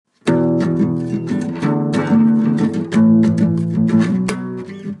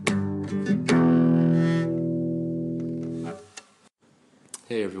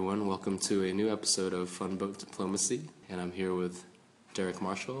everyone. Welcome to a new episode of Fun Book Diplomacy, and I'm here with Derek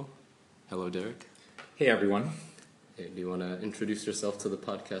Marshall. Hello, Derek. Hey, everyone. Hey, do you want to introduce yourself to the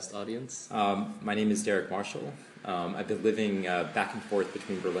podcast audience? My name is Derek Marshall. I've been living back and forth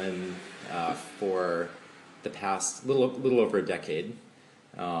between Berlin for the past little over a decade.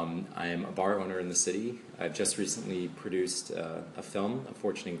 I am a bar owner in the city. I've just recently produced a film, A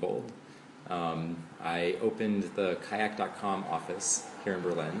Fortune in Gold. I opened the Kayak.com office here in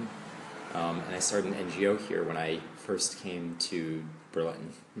Berlin, and I started an NGO here when I first came to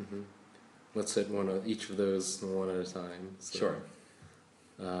Berlin. Mm-hmm. Let's hit each of those one at a time. So, sure.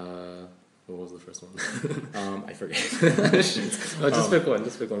 What was the first one? I forget. Just pick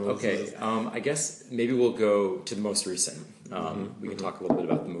one. Okay. I guess maybe we'll go to the most recent. We can talk a little bit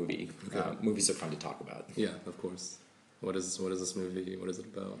about the movie. Okay. Movies are fun to talk about. Yeah, of course. What is this movie? What is it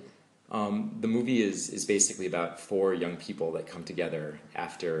about? The movie is basically about four young people that come together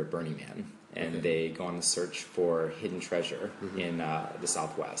after Burning Man, and they go on the search for hidden treasure in the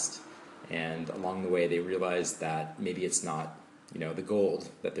Southwest. And along the way, they realize that maybe it's not, the gold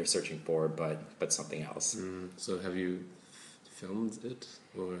that they're searching for, but something else. So have you filmed it,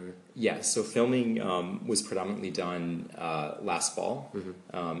 or? Yeah, so filming was predominantly done last fall,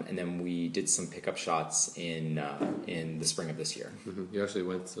 and then we did some pickup shots in the spring of this year. You actually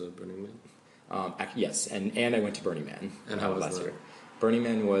went to Burning Man? Yes, and I went to Burning Man. And how was last that? year. Burning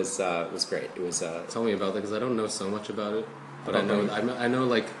Man was great. It was. Tell me about that, because I don't know so much about it, but I know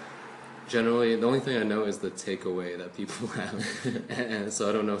like. Generally, the only thing I know is the takeaway that people have, and so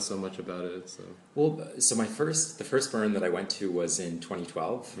I don't know so much about it. So the first burn that I went to was in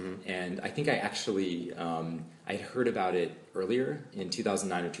 2012, and I think I actually I'd heard about it earlier in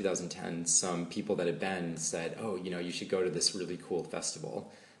 2009 or 2010. Some people that had been said, "Oh, you should go to this really cool festival.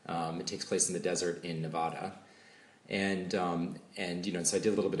 It takes place in the desert in Nevada." And so I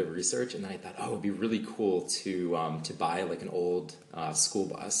did a little bit of research, and then I thought, oh, it'd be really cool to buy like an old school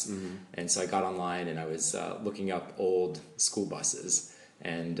bus. And so I got online and I was looking up old school buses,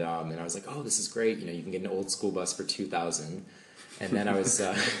 and I was like, oh, this is great. You can get an old school bus for $2,000. And then I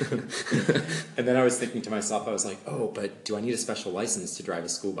was thinking to myself, I was like, oh, but do I need a special license to drive a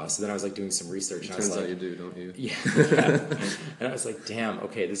school bus? So then I was like doing some research. And Turns out you do, don't you? Yeah. And I was like, damn,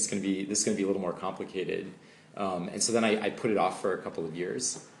 okay, this is gonna be a little more complicated. And so then I put it off for a couple of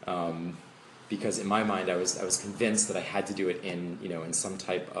years, because in my mind I was convinced that I had to do it in some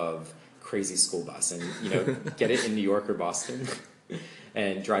type of crazy school bus, and get it in New York or Boston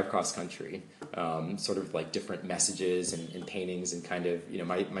and drive cross country, sort of like different messages and paintings, and kind of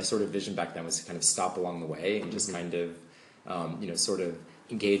my sort of vision back then was to kind of stop along the way and just kind of sort of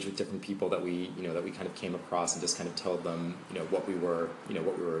engage with different people that we kind of came across, and just kind of tell them what we were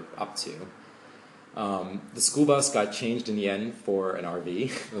up to. The school bus got changed in the end for an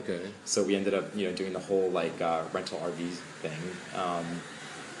RV. Okay. So we ended up, doing the whole rental RV thing.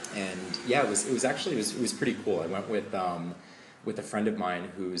 And yeah, it was pretty cool. I went with a friend of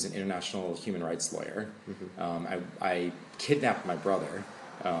mine who's an international human rights lawyer. I kidnapped my brother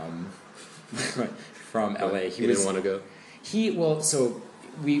from LA. He didn't want to go. So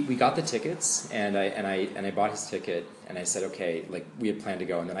we got the tickets, and I bought his ticket, and I said, okay, like we had planned to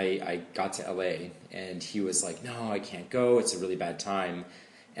go, and then I got to LA, and he was like, no, I can't go, it's a really bad time.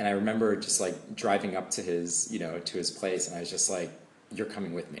 And I remember just like driving up to his place, and I was just like, you're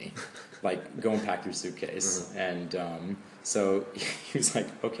coming with me, like go and pack your suitcase. And so he was like,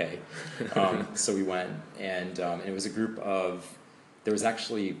 okay. So we went, and it was a group of, there was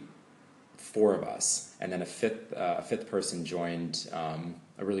actually 4 of us, and then a fifth person joined.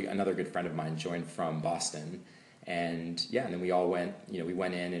 Another good friend of mine joined from Boston, and then we all went. We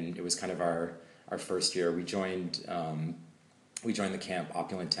went in, and it was kind of our first year. We joined the camp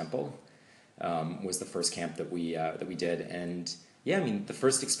Opulent Temple. Was the first camp that we did, and the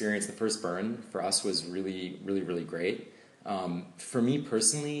first experience, the first burn for us was really, really, really great. For me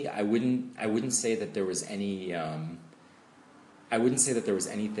personally, I wouldn't say that there was any. I wouldn't say that there was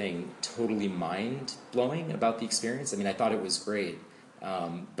anything totally mind-blowing about the experience. I thought it was great,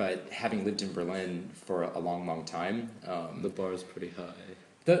 but having lived in Berlin for a long, long time... the bar is pretty high.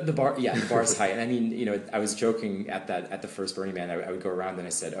 The bar is high. And I was joking at the first Burning Man, I would go around and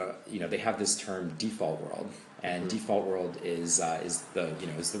I said, they have this term default world, and default world is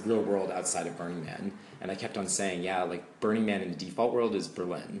the real world outside of Burning Man. And I kept on saying, like Burning Man in the default world is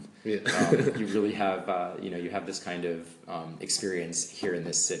Berlin. Yeah. You really have, you have this kind of experience here in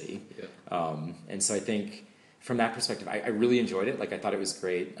this city. Yeah. And so I think from that perspective, I really enjoyed it. Like I thought it was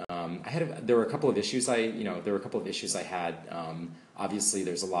great. There were a couple of issues I had. Obviously,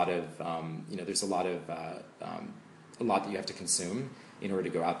 there's a lot that you have to consume, in order to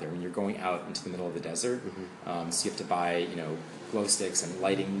go out there. When you're going out into the middle of the desert, so you have to buy, glow sticks and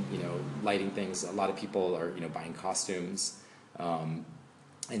lighting things. A lot of people are, buying costumes, and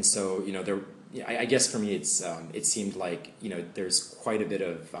so, I guess for me, it seemed like, there's quite a bit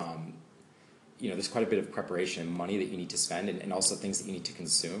of preparation and money that you need to spend, and also things that you need to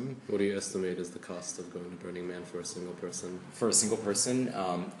consume. What do you estimate is the cost of going to Burning Man for a single person? For a single person,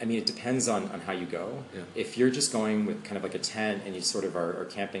 it depends on how you go. Yeah. If you're just going with kind of like a tent and you sort of are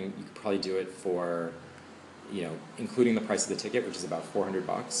camping, you could probably do it for, including the price of the ticket, which is about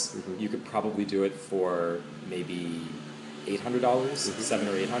 $400. You could probably do it for maybe $800, $700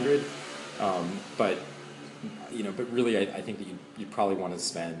 or $800. But really, I think that you'd probably want to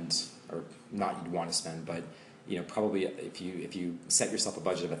spend, or not you'd want to spend, but probably if you set yourself a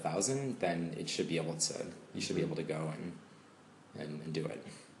budget of $1,000, then you should be able to go and do it.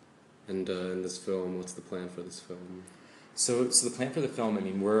 And in this film, what's the plan for this film? So the plan for the film,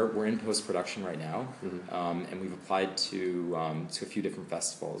 we're in post-production right now, and we've applied to a few different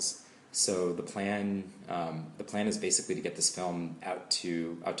festivals. So the plan is basically to get this film out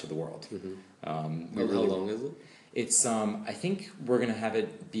to the world. How long is it? It's I think we're gonna have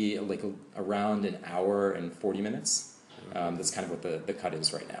it be like around an hour and 40 minutes. That's kind of what the cut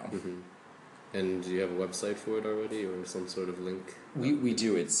is right now. And do you have a website for it already, or some sort of link? We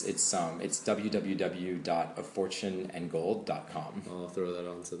do. It's www.afortuneandgold.com. I'll throw that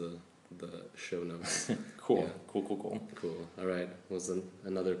onto the show notes. Cool. Yeah. Cool. Cool. All right. Was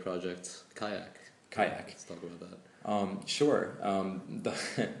another project Kayak? Let's talk about that. Sure. The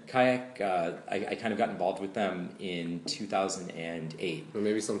Kayak, I kind of got involved with them in 2008. Or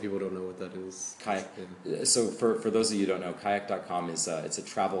maybe some people don't know what that is. Kayak. Yeah. So for those of you who don't know, Kayak.com it's a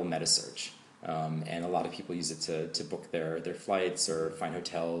travel meta search, and a lot of people use it to book their flights or find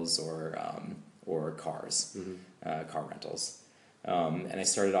hotels or cars, car rentals. And I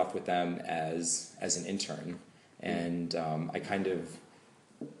started off with them as an intern, and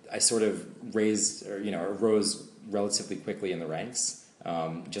I sort of rose relatively quickly in the ranks,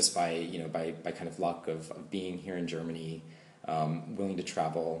 just by kind of luck of being here in Germany, willing to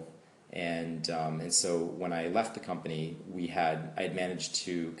travel, and so when I left the company, I had managed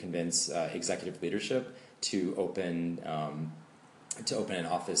to convince executive leadership to open an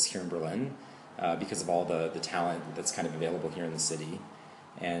office here in Berlin, because of all the talent that's kind of available here in the city.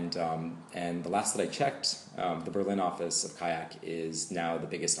 And the last that I checked, the Berlin office of Kayak is now the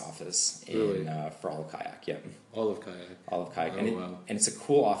biggest office for all of Kayak. Yeah, all of Kayak. All of Kayak, Wow. And it's a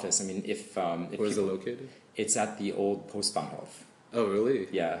cool office. If where is it located? It's at the old Postbahnhof. Oh, really?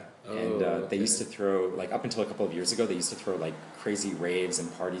 Yeah, and okay. They used to throw, up until a couple of years ago, they used to throw crazy raves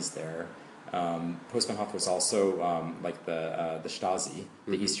and parties there. Postbahnhof was also the Stasi,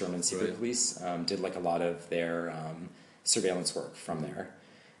 the East German secret police, did a lot of their surveillance work from there.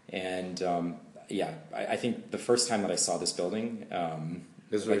 And I think the first time that I saw this building,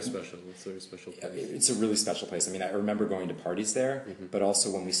 it's very special. It's a very special place. It's a really special place. I remember going to parties there, but also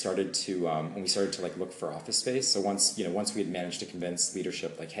when we started to look for office space. So once we had managed to convince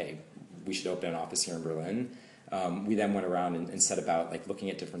leadership, hey, we should open an office here in Berlin. We then went around and set about looking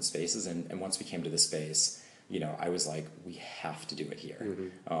at different spaces, and once we came to the space, I was like, we have to do it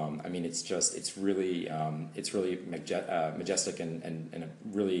here. It's really majestic and a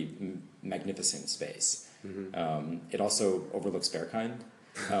really magnificent space. It also overlooks Berghain.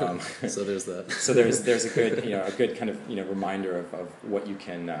 So there's that. So there's a good kind of reminder of what you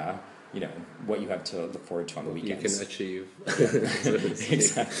can what you have to look forward to on the weekends. You can achieve.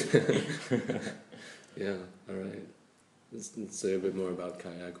 Exactly. Yeah. All right. Let's say a bit more about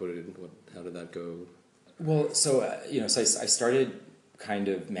Kayak. How did that go? Well, so I started kind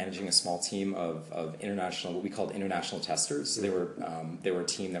of managing a small team of international, what we called international testers. So they were a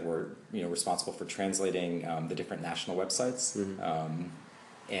team that were responsible for translating the different national websites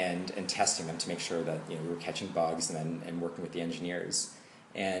and testing them to make sure that we were catching bugs and working with the engineers.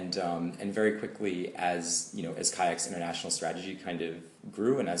 And very quickly, as Kayak's international strategy kind of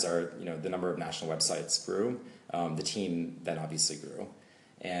grew, and as our the number of national websites grew, the team then obviously grew.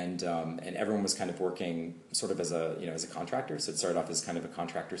 And everyone was kind of working sort of as a contractor. So it started off as kind of a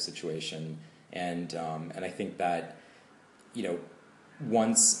contractor situation, and I think that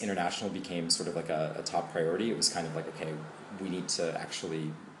once international became sort of a top priority, it was kind of okay, we need to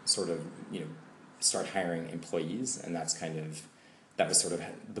actually sort of start hiring employees, and that was sort of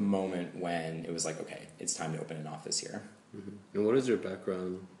the moment when it was okay, it's time to open an office here. And what is your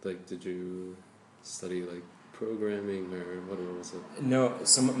background? Did you study programming or what was it? No,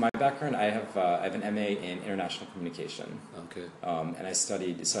 so my background, I have an MA in international communication. Okay. And I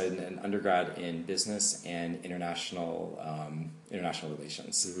studied an undergrad in business and international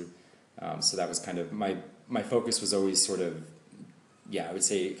relations. So that was kind of my focus was always sort of, yeah, I would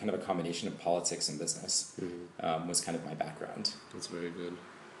say kind of a combination of politics and business was kind of my background. That's very good.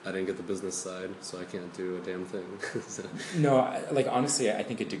 I didn't get the business side, so I can't do a damn thing. So. No, like honestly, I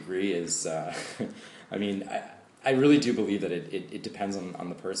think a degree is. I mean, I really do believe that it depends on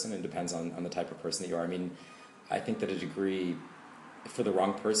the person and depends on the type of person that you are. I mean, I think that a degree for the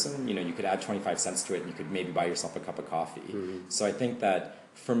wrong person, you know, you could add 25 cents to it and you could maybe buy yourself a cup of coffee. So I think that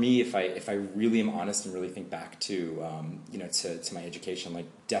for me, if I really am honest and really think back to you know to my education, like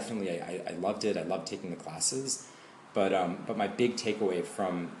definitely I loved it. I loved taking the classes. But my big takeaway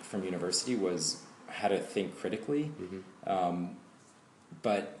from university was how to think critically.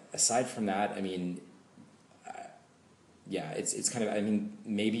 But aside from that, I mean, yeah, it's kind of, I mean,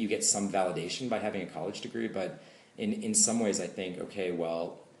 maybe you get some validation by having a college degree, but in some ways I think, okay,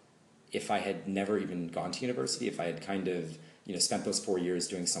 well, if I had never even gone to university, if I had kind of, you know, spent those 4 years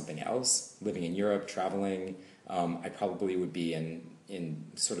doing something else, living in Europe, traveling, I probably would be in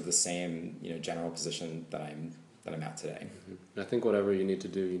sort of the same, you know, general position that I'm at today. I think whatever you need to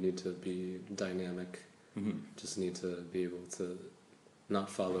do, you need to be dynamic. Just need to be able to not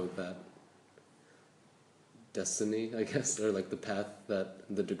follow that destiny, I guess, or like the path that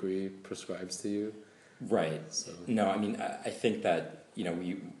the degree prescribes to you. Right. So. No, I mean, I think that, you know,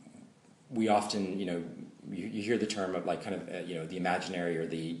 we often, you know, you hear the term of like kind of, you know, the imaginary or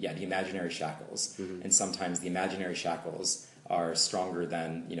the imaginary shackles. And sometimes the imaginary shackles are stronger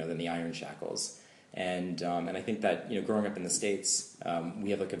than the iron shackles. And I think that, you know, growing up in the States,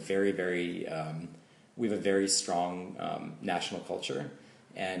 we have like a we have a very strong national culture.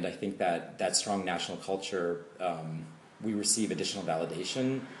 And I think that strong national culture, we receive additional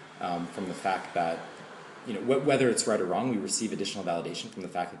validation from the fact that, you know, whether it's right or wrong, we receive additional validation from the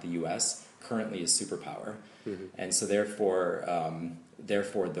fact that the U.S. currently is superpower. And so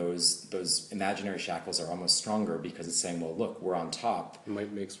therefore those imaginary shackles are almost stronger because it's saying, well, look, we're on top.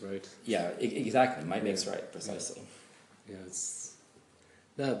 Might makes right. Yeah, exactly. Might makes right, precisely. Yeah, it's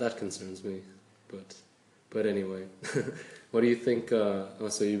that concerns me, but anyway, what do you think?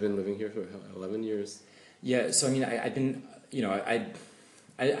 So you've been living here for 11 years. Yeah, so I mean, I've been, you know,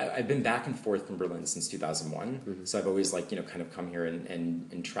 I've been back and forth from Berlin since 2001. So I've always like, you know, kind of come here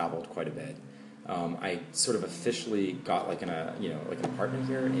and traveled quite a bit. I sort of officially got like an apartment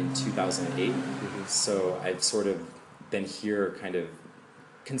here in 2008. So I've sort of been here kind of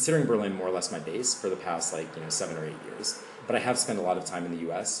considering Berlin more or less my base for the past 7 or 8 years. But I have spent a lot of time in the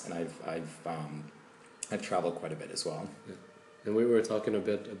U.S. and I've traveled quite a bit as well. Yeah. And we were talking a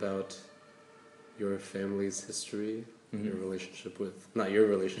bit about your family's history, your relationship with, not your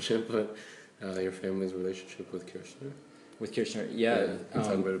relationship, but your family's relationship with Kirchner. With Kirchner, yeah.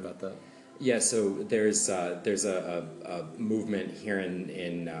 Talk a bit about that. Yeah, so there's a movement here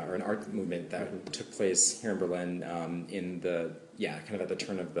or an art movement that took place here in Berlin in the kind of at the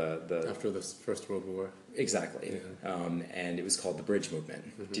turn of the after the First World War. Exactly, and it was called the Bridge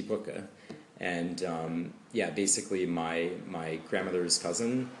Movement, Die Brücke, and basically my grandmother's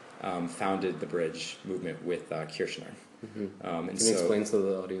cousin founded the Bridge Movement with Kirchner. Can you explain to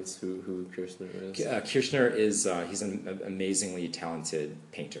the audience who Kirchner is? Kirchner is he's an amazingly talented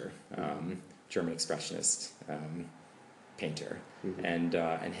painter, German expressionist painter, and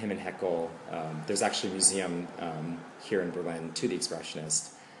him and Heckel. There's actually a museum here in Berlin to the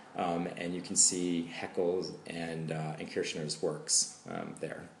expressionist, and you can see Heckel's and Kirchner's works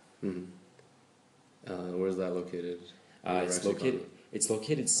there. Where's that located? It's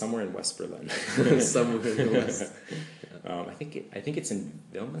located somewhere in West Berlin. Somewhere in the west. I think it's in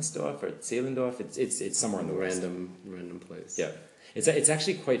Wilmersdorf or Zehlendorf. It's somewhere in the west. Random place. Yeah, it's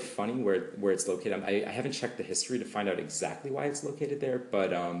actually quite funny where it's located. I haven't checked the history to find out exactly why it's located there,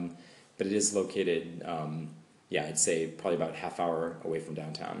 but it is located. I'd say probably about half hour away from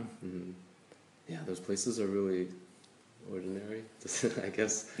downtown. Yeah, those places are really ordinary, I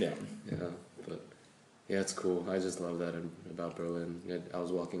guess. Yeah, but. Yeah, it's cool. I just love that about Berlin. I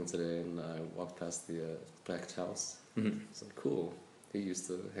was walking today and I walked past the Brecht House. It's like, cool. He used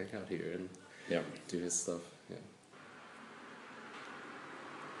to hang out here and do his stuff. Yeah.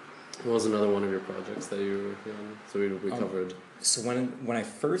 What was another one of your projects that you were working on? So we covered. So when I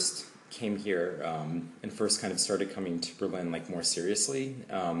first came here and first kind of started coming to Berlin like more seriously,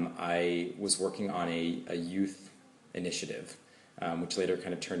 I was working on a youth initiative, which later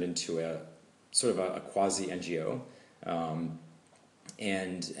kind of turned into a sort of a quasi NGO,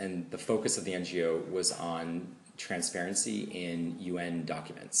 and the focus of the NGO was on transparency in UN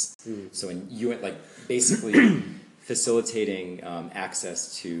documents. So in UN, like basically facilitating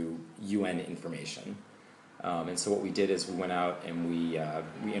access to UN information. And so what we did is we went out and we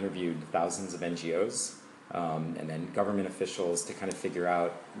interviewed thousands of NGOs and then government officials to kind of figure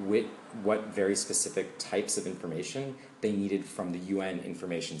out what very specific types of information they needed from the UN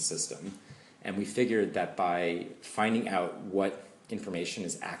information system. And we figured that by finding out what information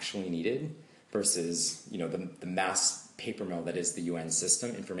is actually needed versus the mass paper mill that is the UN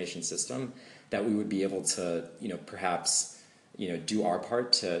system, information system, that we would be able to perhaps do our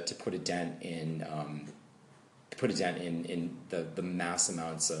part to put a dent in the mass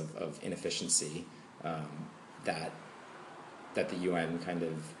amounts of inefficiency that the UN kind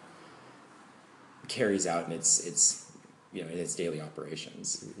of carries out in its in its daily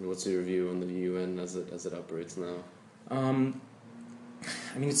operations. What's your view on the UN as it operates now?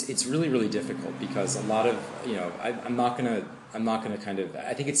 I mean, it's really, really difficult because a lot of I'm not gonna kind of,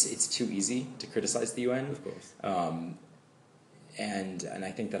 I think it's too easy to criticize the UN. Of course. And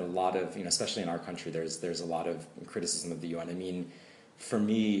I think that a lot of especially in our country there's a lot of criticism of the UN. I mean, for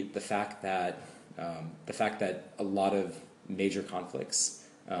me, the fact that a lot of major conflicts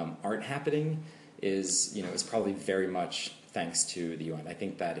aren't happening is probably very much thanks to the UN. I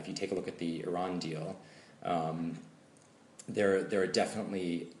think that if you take a look at the Iran deal, there are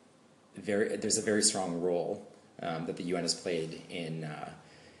definitely there's a very strong role that the UN has played in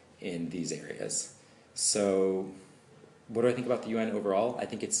these areas. So, what do I think about the UN overall? I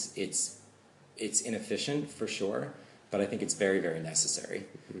think it's inefficient for sure, but I think it's very, very necessary.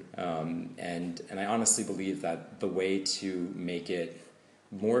 And I honestly believe that the way to make it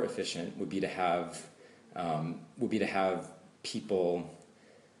more efficient would be to have people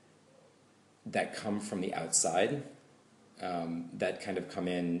that come from the outside that kind of come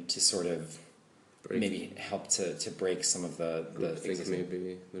in to sort of maybe help to break some of the groupthink.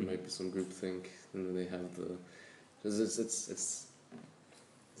 Maybe there might be some groupthink, and then they have because it's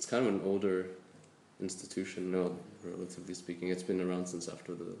kind of an older institution, relatively speaking. It's been around since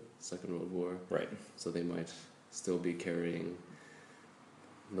after the Second World War, right? So they might still be carrying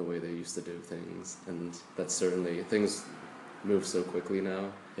the way they used to do things, and that's certainly things move so quickly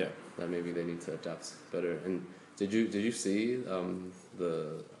now. Yeah, that maybe they need to adapt better. And did you see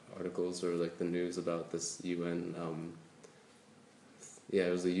the articles or like the news about this UN?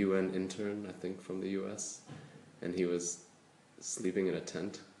 It was a UN intern, I think, from the US, and he was sleeping in a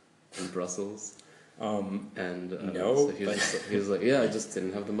tent in Brussels. And no, so he was like, yeah, I just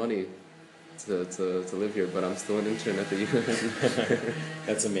didn't have the money to live here, but I'm still an intern at the UN.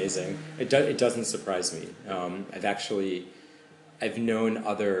 That's amazing. It doesn't surprise me. I've known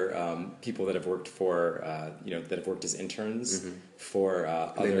other people that have worked for that have worked as interns for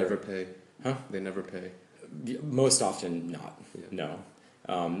other. They never pay. Huh? They never pay. Most often not. Yeah. No.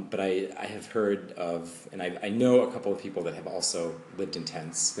 But I have heard of, and I know a couple of people that have also lived in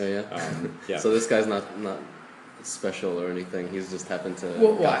tents. Yeah. Yeah. So this guy's not special or anything. He's just happened to.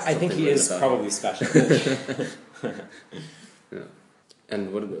 Well, I think he is probably special. Yeah.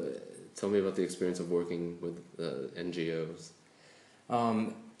 And tell me about the experience of working with NGOs.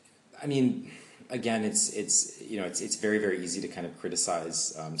 I mean, again, it's very, very easy to kind of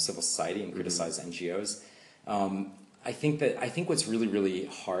criticize civil society and criticize NGOs. I think what's really, really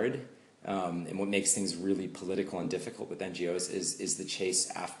hard and what makes things really political and difficult with NGOs is the chase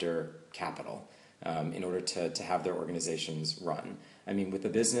after capital in order to have their organizations run. I mean, with a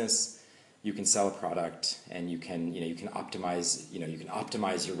business, you can sell a product and you can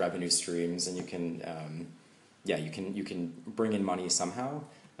optimize your revenue streams, and you can bring in money somehow.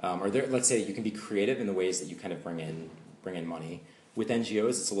 Let's say you can be creative in the ways that you kind of bring in money. With NGOs,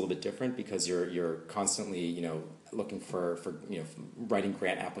 it's a little bit different because you're constantly looking for writing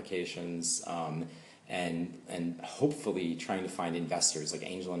grant applications and hopefully trying to find investors, like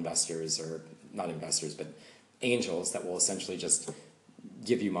angel investors, or not investors but angels, that will essentially just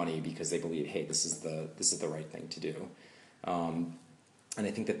give you money because they believe, hey, this is the right thing to do. And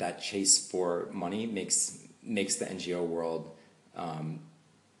I think that chase for money makes the NGO world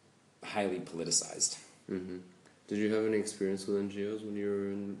highly politicized. Mm-hmm. Did you have any experience with NGOs when you were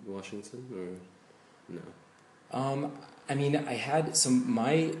in Washington, or no? I mean, I had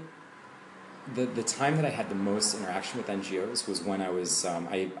the time that I had the most interaction with NGOs was when I was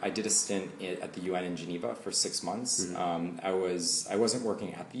I did a stint at the UN in Geneva for 6 months. I wasn't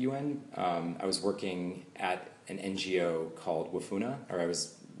working at the UN. I was working at an NGO called Wafuna, or I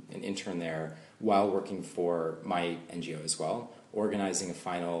was an intern there while working for my NGO as well, organizing a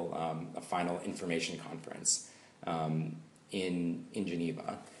final information conference. in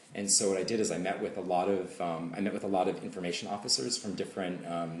Geneva. And so what I did is I met with a lot of information officers from different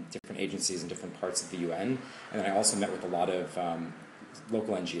agencies in different parts of the UN, and then I also met with a lot of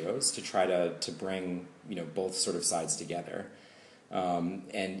local NGOs to try to bring both sort of sides together.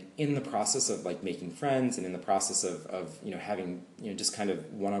 And in the process of like making friends, and in the process of having just kind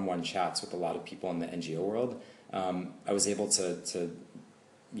of one-on-one chats with a lot of people in the NGO world, I was able to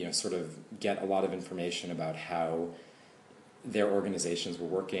sort of get a lot of information about how their organizations were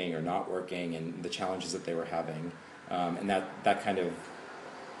working or not working, and the challenges that they were having, and that kind of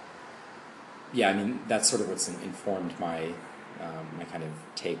that's sort of what's informed my my kind of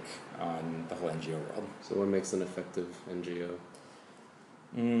take on the whole NGO world. So what makes an effective NGO?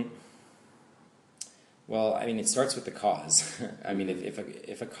 Well, I mean, it starts with the cause. I mean,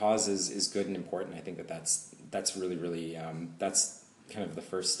 if a cause is good and important, I think that's really, really that's kind of the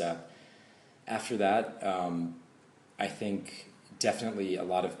first step. After that, I think definitely a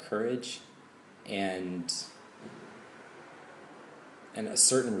lot of courage and a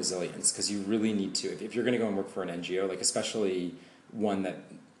certain resilience, because you really need to, if you're going to go and work for an NGO, like especially one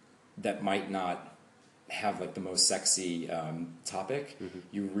that might not have like the most sexy topic,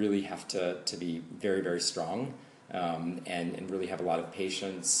 you really have to be very, very strong, and really have a lot of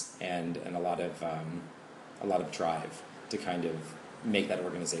patience and a lot of drive to kind of make that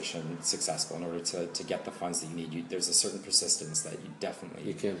organization successful. In order to get the funds that you need, there's a certain persistence that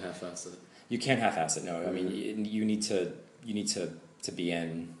you can't half-ass it. You can't half-ass it. No, I mean you need to be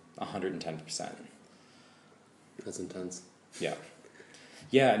in 110%. That's intense. Yeah.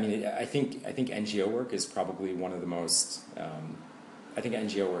 Yeah, I mean, I think NGO work is probably one of the most. I think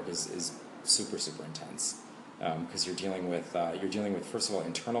NGO work is super, super intense, because you're dealing with first of all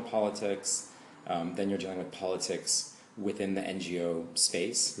internal politics, then you're dealing with politics within the NGO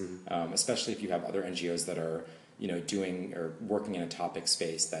space, especially if you have other NGOs that are doing or working in a topic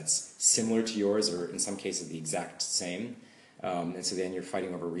space that's similar to yours, or in some cases the exact same, and so then you're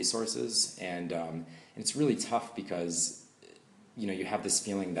fighting over resources, and it's really tough because you have this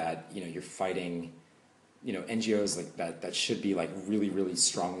feeling that you're fighting NGOs like that should be like really, really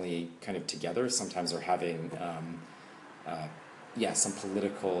strongly kind of together, sometimes are having some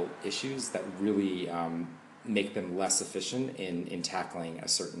political issues that really make them less efficient in tackling a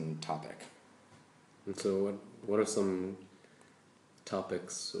certain topic. And so what are some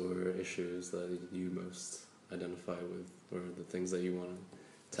topics or issues that you most identify with, or the things that you want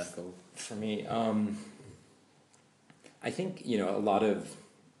to tackle? For me, I think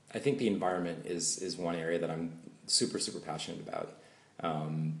I think the environment is one area that I'm super, super passionate about.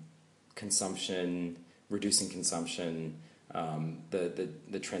 Consumption, reducing consumption,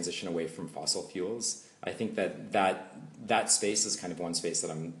 the transition away from fossil fuels. I think that space is kind of one space that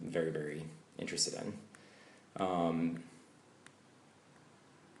I'm very, very interested in.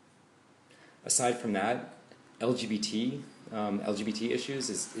 Aside from that, LGBT issues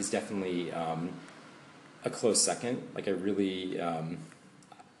is definitely a close second. Like I really, I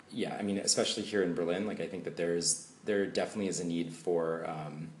mean, especially here in Berlin, like I think that there definitely is a need for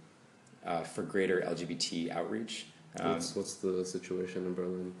greater LGBT outreach. What's the situation in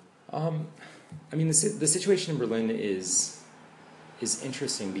Berlin? I mean, the situation in Berlin is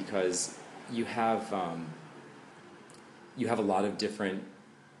interesting because you have a lot of different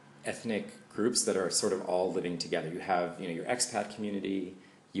ethnic groups that are sort of all living together. You have your expat community.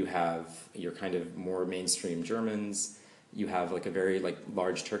 You have your kind of more mainstream Germans. You have like a very like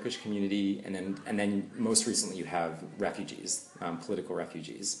large Turkish community, and then most recently you have refugees, political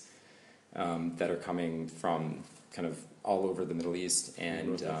refugees, that are coming from kind of all over the Middle East and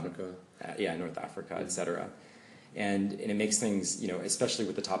North Africa. North Africa, etc. And it makes things, especially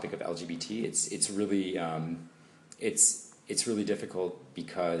with the topic of LGBT, it's really difficult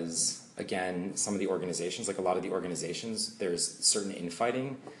because, again, some of the organizations, like a lot of the organizations, there's certain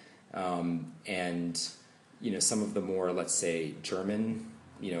infighting, and some of the more, let's say, German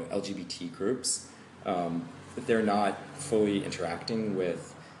LGBT groups, they're not fully interacting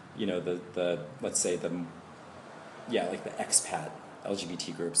with the let's say the expat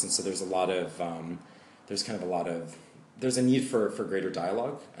LGBT groups, and so there's a lot of there's a need for greater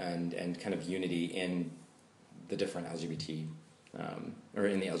dialogue and kind of unity in the different LGBT or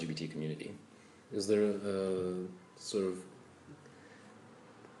in the LGBT community. Is there a sort of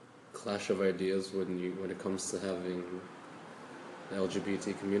clash of ideas when it comes to having the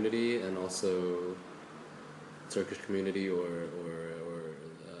LGBT community and also Turkish community or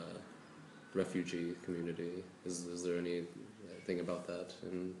refugee community? Is there anything about that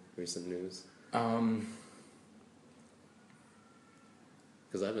in recent news?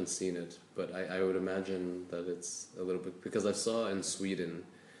 because I haven't seen it, but I would imagine that it's a little bit, because I saw in Sweden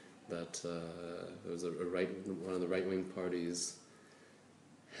that there was one of the right-wing parties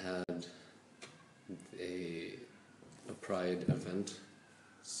had a pride event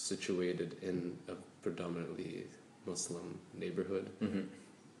situated in a predominantly Muslim neighborhood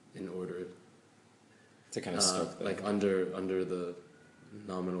in order to kind of stoke the... like under the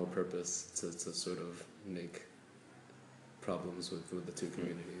nominal purpose to sort of make problems with the two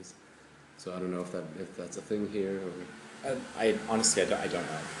communities. So I don't know if that's a thing here or... I honestly, I don't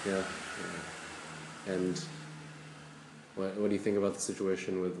know. Yeah. And what do you think about the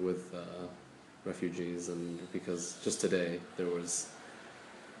situation with refugees? And because just today there was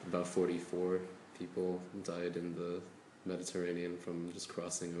about 44 people died in the Mediterranean from just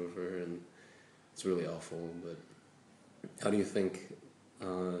crossing over, and it's really awful. But how do you think?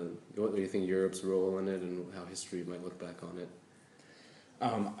 What do you think Europe's role in it, and how history might look back on it?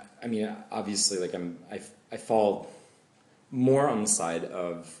 I mean, obviously, like I fall more on the side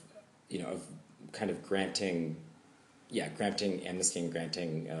of, of kind of granting amnesty and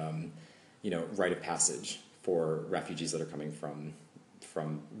granting, rite of passage for refugees that are coming from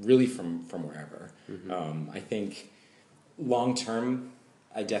wherever. I think long term,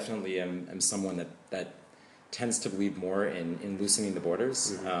 I definitely am someone that tends to believe more in loosening the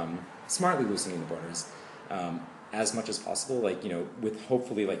borders, smartly loosening the borders, as much as possible. Like, with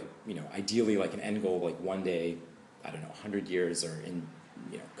hopefully, like, ideally, like an end goal, like one day, I don't know, 100 years or in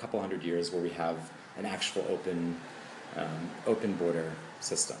a couple hundred years, where we have an actual open border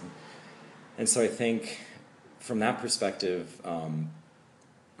system. And so I think from that perspective, I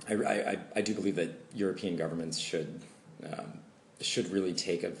do believe that European governments should really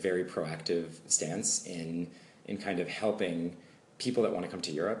take a very proactive stance in kind of helping people that want to come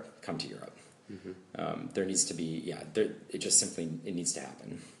to Europe come to Europe. There needs to be, it needs to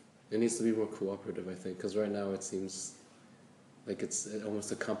happen. It needs to be more cooperative, I think, because right now it seems like it's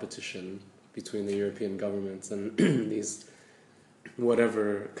almost a competition between the European governments and these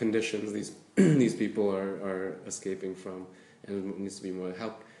whatever conditions these people are escaping from, and it needs to be more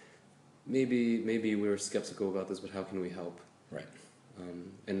help. Maybe we're skeptical about this, but how can we help? Right.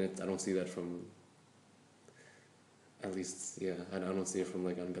 And I don't see that from, at least, I don't see it from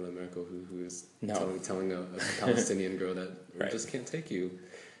like Angela Merkel, who is telling a Palestinian girl that we just can't take you.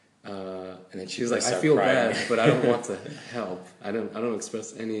 And then she's like, I feel bad, but I don't want to help. I don't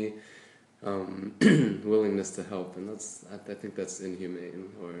express any willingness to help, and I think that's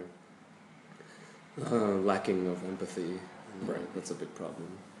inhumane or lacking of empathy. Right. That's a big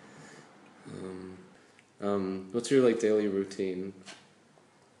problem. What's your daily routine?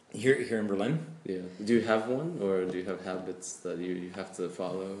 Here in Berlin? Yeah. Do you have one, or do you have habits that you have to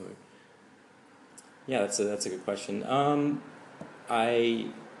follow? Or? Yeah, that's a good question.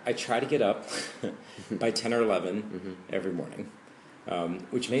 I try to get up by 10 or 11 every morning,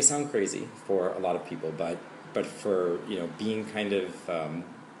 which may sound crazy for a lot of people, but for being kind of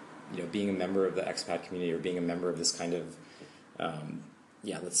being a member of the expat community, or being a member of this kind of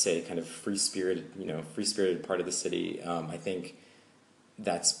let's say kind of free-spirited part of the city, I think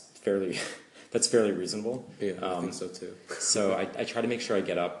that's fairly reasonable. Yeah, I think so too. So I try to make sure I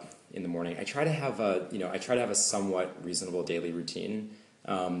get up in the morning. I try to have a somewhat reasonable daily routine.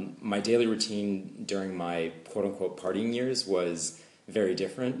 My daily routine during my quote-unquote partying years was very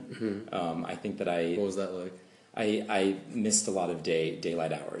different. I think that What was that like? I missed a lot of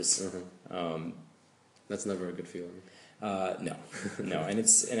daylight hours. That's never a good feeling. No, and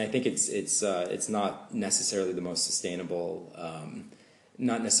I think it's not necessarily the most sustainable,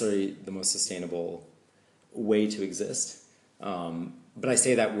 way to exist. But I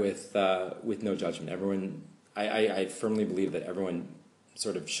say that with no judgment. Everyone, I firmly believe that everyone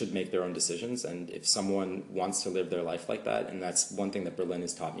sort of should make their own decisions, and if someone wants to live their life like that, and that's one thing that Berlin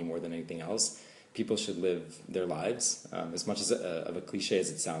has taught me more than anything else, people should live their lives, as much as of a cliche as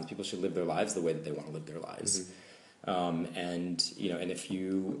it sounds, people should live their lives the way that they want to live their lives. And if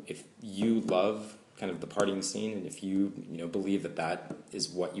you love kind of the partying scene, and if you believe that is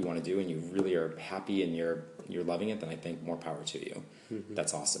what you want to do, and you really are happy and you're loving it, then I think more power to you.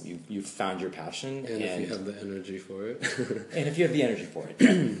 That's awesome. You've found your passion, and if you have the energy for it. And if you have the energy for it.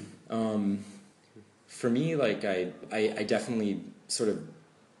 For me, like I definitely sort of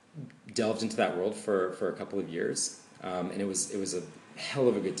delved into that world for a couple of years, and it was a hell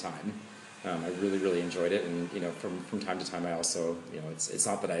of a good time. I really, really enjoyed it, and from time to time, I also it's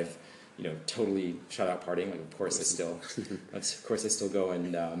not that I've totally shut out partying. Like, of course, I still go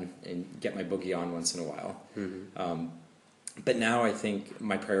and get my boogie on once in a while. But now I think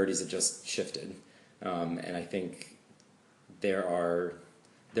my priorities have just shifted, and I think there are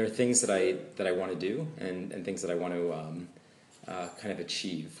there are things that I want to do and things that I want to kind of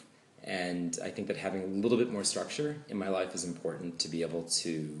achieve. And I think that having a little bit more structure in my life is important to be able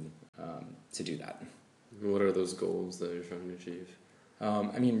to do that. What are those goals that you're trying to achieve?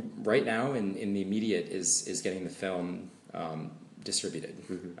 I mean, right now in the immediate is getting the film distributed,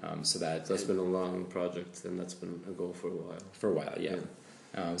 so that's been a long project, and that's been a goal for a while. For a while, yeah.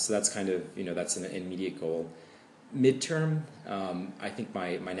 So that's kind of, that's an immediate goal. Midterm, I think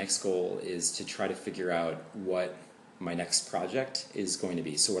my next goal is to try to figure out what my next project is going to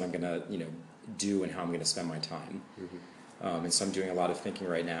be. So what I'm going to, do and how I'm going to spend my time. And so I'm doing a lot of thinking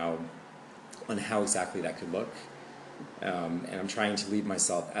right now on how exactly that could look. And I'm trying to leave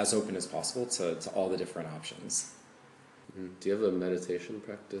myself as open as possible to all the different options. Do you have a meditation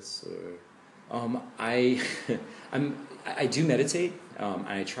practice, or? I do meditate.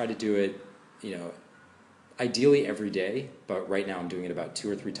 I try to do it, ideally every day, but right now I'm doing it about 2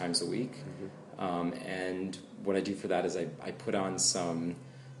 or 3 times a week. And what I do for that is I put on some,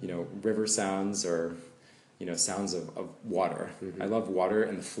 river sounds or, sounds of water. I love water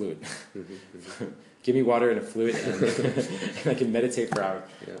and the flute. Give me water and a flute, and I can meditate for hours.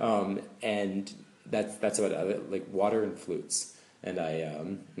 And that's about it, like water and flutes. And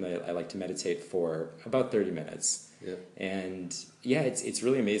I like to meditate for about 30 minutes. And it's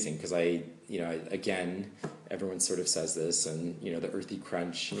really amazing because again, everyone sort of says this, and the earthy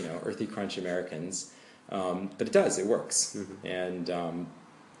crunch Americans, but it works, and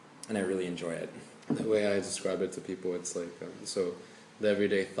I really enjoy it. The way I describe it to people, it's like so the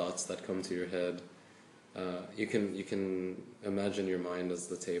everyday thoughts that come to your head. You can imagine your mind as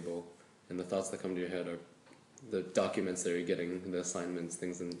the table, and the thoughts that come to your head are the documents that you're getting, the assignments,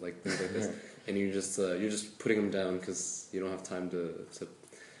 things like this, and you're just putting them down because you don't have time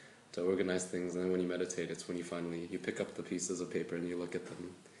to organize things. And then when you meditate, it's when you pick up the pieces of paper and you look at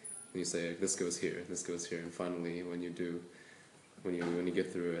them and you say, this goes here, this goes here, and finally when you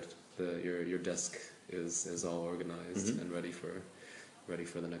get through it, your desk is all organized and ready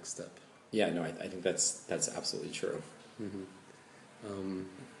for the next step. Yeah, no, I think that's absolutely true.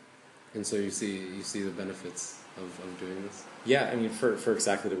 And so you see the benefits of doing this? Yeah, I mean, for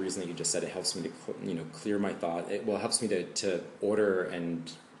exactly the reason that you just said, it helps me to clear my thought. It helps me to order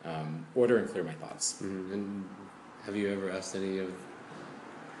and clear my thoughts. And have you ever asked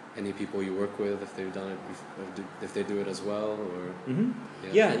any people you work with if they've done it, if they do it as well, or?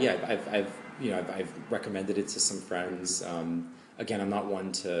 Yeah. I've recommended it to some friends. Again, I'm not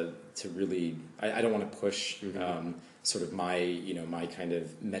one to really. I don't want to push. Sort of my kind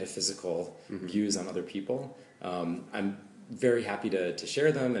of metaphysical views on other people. I'm very happy to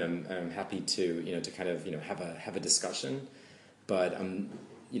share them, and I'm happy to to kind of have a discussion. But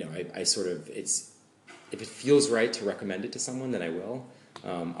I sort of if it feels right to recommend it to someone, then I will.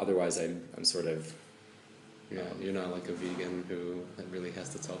 Otherwise, I'm sort of. You're not like a vegan who really has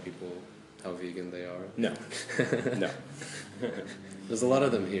to tell people how vegan they are. No, no. There's a lot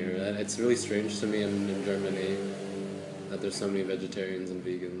of them here. It's really strange to me in Germany that there's so many vegetarians and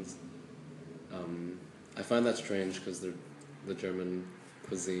vegans. I find that strange because the German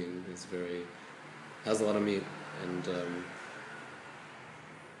cuisine has a lot of meat, and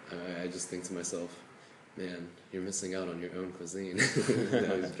I just think to myself, man, you're missing out on your own cuisine.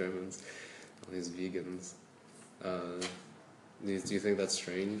 All these Germans, all these vegans. Do you think that's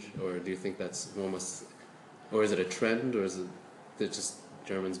strange, or do you think that's almost, or is it a trend, or is it just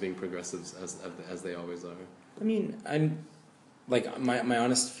Germans being progressives as they always are? I mean, I'm like my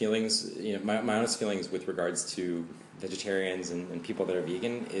honest feelings. My honest feelings with regards to vegetarians and people that are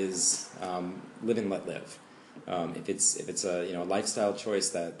vegan is live and let live. If it's a lifestyle choice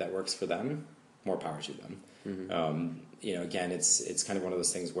that works for them, more power to them. Again, it's kind of one of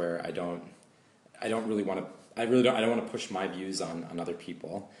those things where I don't want to push my views on other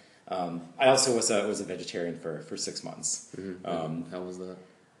people. I also was a vegetarian for 6 months. How was that?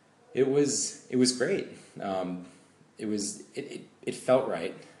 It was great. It felt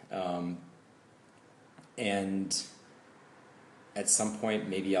right, and at some point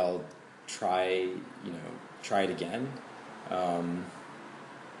maybe I'll try it again. I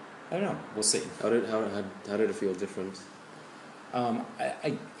don't know. We'll see. How did it feel different?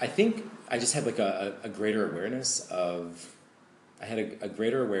 I think I just had like a greater awareness of. I had a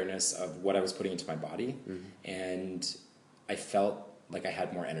greater awareness of what I was putting into my body, and I felt like I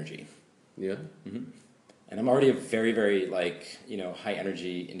had more energy. Yeah. And I'm already a very, very high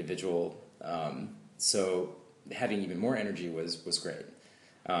energy individual. So having even more energy was great.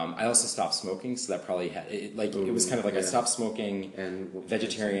 I also stopped smoking, so that probably had it was kind of like I stopped smoking and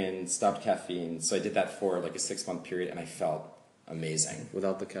vegetarian, stopped caffeine. So I did that for like a 6-month period, and I felt amazing.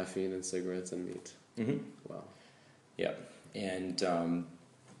 Without the caffeine and cigarettes and meat. Mm-hmm. Wow. Yeah, and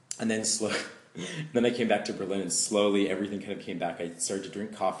then then I came back to Berlin, and slowly everything kind of came back. I started to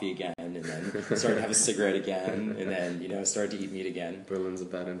drink coffee again, and then started to have a cigarette again, and then started to eat meat again. Berlin's a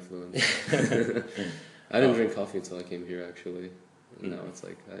bad influence. I didn't drink coffee until I came here, actually. Now it's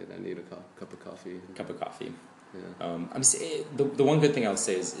like I need a cup of coffee. Cup of coffee. Yeah. The one good thing I'll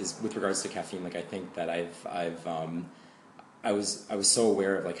say is with regards to caffeine. Like I think that I was so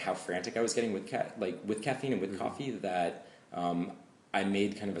aware of like how frantic I was getting with caffeine and with coffee that I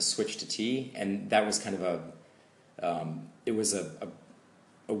made kind of a switch to tea, and that was kind of it was a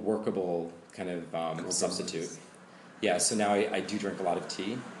workable kind of substitute. Yeah, so now I do drink a lot of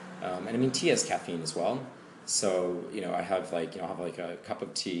tea, and I mean tea has caffeine as well. So I have I'll have a cup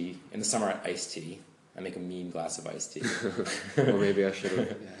of tea in the summer. Iced tea. I make a mean glass of iced tea. Well, maybe I should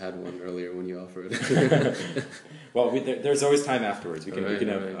have had one earlier when you offered. Well, there's always time afterwards. We can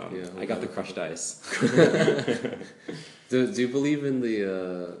have. Yeah, I got the crushed ice. Do you believe in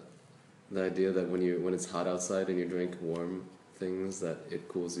the idea that when it's hot outside and you drink warm things that it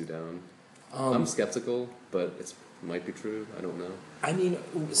cools you down? I'm skeptical, but it might be true. I don't know. I mean,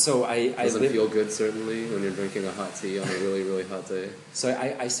 so I doesn't feel good certainly when you're drinking a hot tea on a really really hot day. So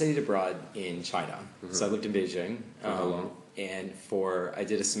I studied abroad in China. Mm-hmm. So I lived in Beijing. For how long? And I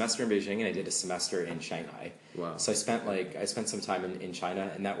did a semester in Beijing and I did a semester in Shanghai. Wow. So I spent some time in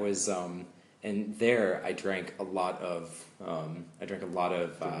China, and that was and there I drank a lot of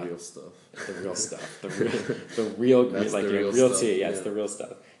the real stuff. The real stuff. The real That's like the real real stuff. tea. Yeah, Yeah, it's the real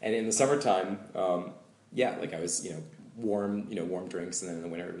stuff. And in the summertime, like I was warm drinks, and then in the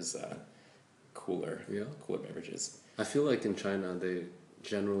winter it was cooler beverages. I feel like in China they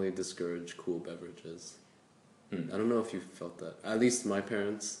generally discourage cool beverages. I don't know if you felt that. At least my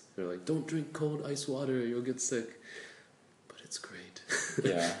parents, they're like, don't drink cold ice water, you'll get sick. But it's great.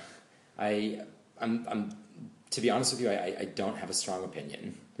 Yeah. I'm to be honest with you, I don't have a strong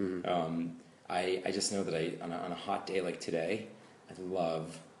opinion. Mm-hmm. I just know that on a hot day like today, I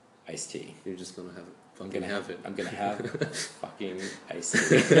love iced tea. You're just gonna have it. I'm gonna have fucking iced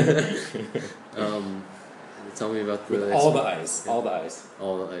tea. Tell me about with all the ice. All the ice.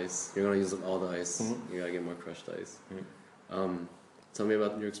 All the ice. You're gonna use all the ice. Mm-hmm. You gotta get more crushed ice. Mm-hmm. Tell me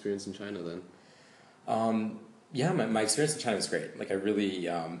about your experience in China then. Yeah, my experience in China was great. Like I really,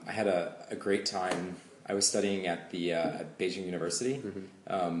 I had a great time. I was studying at the at Beijing University,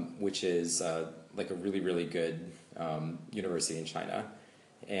 which is like a really really good university in China.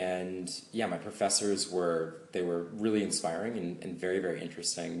 And yeah, my professors were really inspiring and very very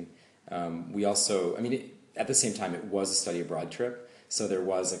interesting. We also, at the same time, it was a study abroad trip, so there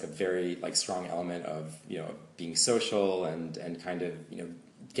was like a very like strong element of being social and kind of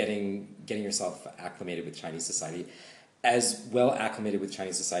getting yourself acclimated with Chinese society, as well acclimated with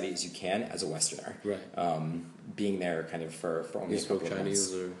Chinese society as you can as a Westerner. Right. Being there kind of for only you a couple spoke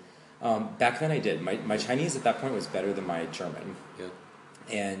Chinese of months. Back then I did. My Chinese at that point was better than my German. Yeah.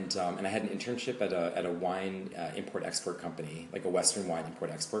 And I had an internship at a wine import-export company, like a Western wine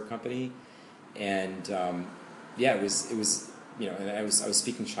import-export company, and yeah, it was and I was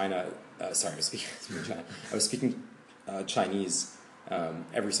speaking China. I was speaking Chinese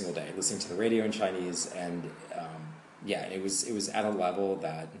every single day, listening to the radio in Chinese, and it was at a level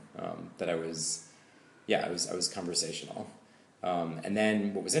that I was I was conversational. And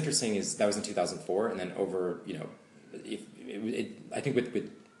then what was interesting is that was in 2004, and then over I think with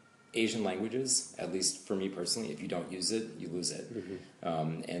Asian languages, at least for me personally, if you don't use it, you lose it.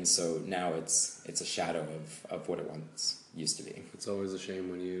 Mm-hmm. And so now it's a shadow of what it once used to be. It's always a shame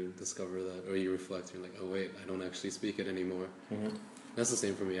when you discover that, or you reflect, you're like, oh wait, I don't actually speak it anymore. Mm-hmm. That's the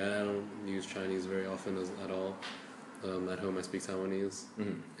same for me. I don't use Chinese very often at all. At home I speak Taiwanese,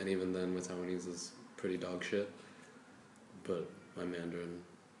 and even then my Taiwanese is pretty dog shit. But my Mandarin,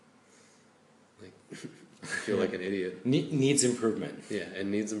 like, I feel like an idiot. Needs improvement. Yeah, it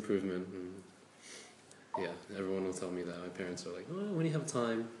needs improvement. And yeah, everyone will tell me that. My parents are like, oh, when you have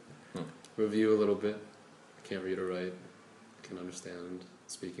time, review a little bit. I can't read or write. I can understand.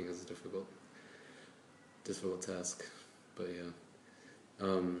 Speaking is a difficult task. But yeah.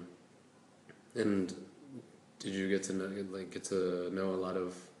 And did you get to know a lot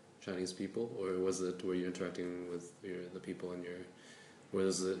of Chinese people, or were you interacting with the people in your?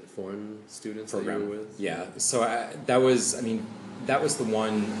 Was it foreign students program that you were with? Yeah, so that was the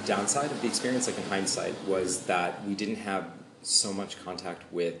one downside of the experience, like in hindsight, was that we didn't have so much contact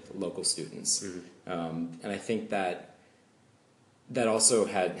with local students. Mm-hmm. And I think that also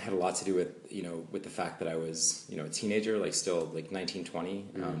had a lot to do with the fact that I was, a teenager, like still like 19, 20,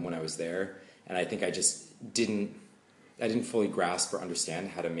 when I was there. And I think I just didn't, didn't fully grasp or understand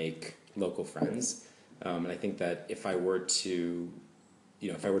how to make local friends. And I think that if I were to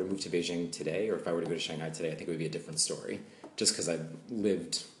move to Beijing today, or if I were to go to Shanghai today, I think it would be a different story. Just because I've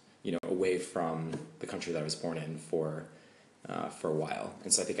lived, away from the country that I was born in for a while,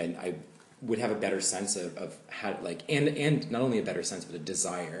 and so I think I would have a better sense of how, like, and not only a better sense, but a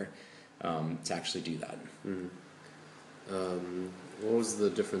desire to actually do that. What was the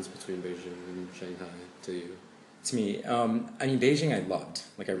difference between Beijing and Shanghai to you? To me, Beijing I loved.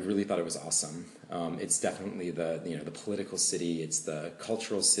 Like, I really thought it was awesome. It's definitely the political city. It's the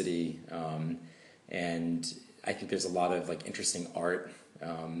cultural city, and I think there's a lot of like interesting art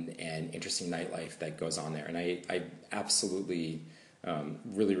and interesting nightlife that goes on there. And I absolutely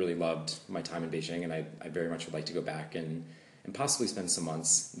really, really loved my time in Beijing, and I very much would like to go back and possibly spend some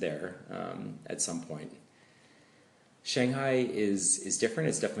months there at some point. Shanghai is different.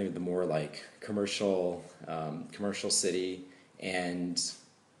 It's definitely the more like commercial city, and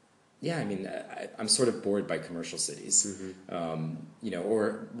yeah, I'm sort of bored by commercial cities.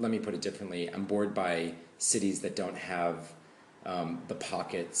 Or let me put it differently: I'm bored by cities that don't have the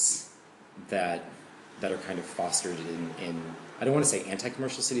pockets that are kind of fostered in I don't want to say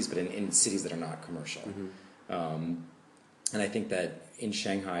anti-commercial cities, but in cities that are not commercial. And I think that in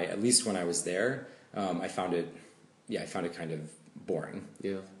Shanghai, at least when I was there, I found it kind of boring.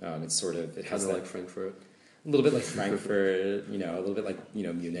 Yeah. It's sort of, it has that, like Frankfurt. A little bit like Frankfurt, a little bit like,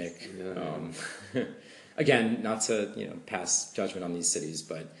 Munich. Yeah. Again, not to, pass judgment on these cities,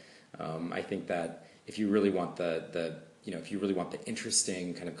 but I think that if you really want the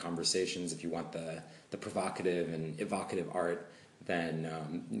interesting kind of conversations, if you want the provocative and evocative art, then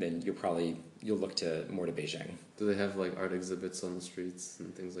you'll look more to Beijing. Do they have like art exhibits on the streets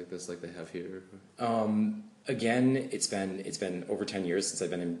and things like this, like they have here? Again, it's been over 10 years since I've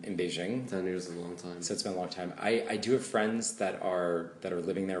been in Beijing. 10 years is a long time. So it's been a long time. I do have friends that are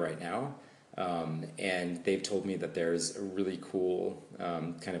living there right now, and they've told me that there's a really cool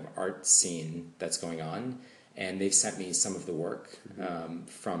kind of art scene that's going on, and they've sent me some of the work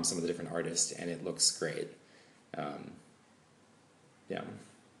from some of the different artists, and it looks great. Yeah.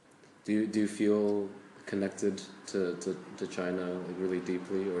 Do you feel connected to China like really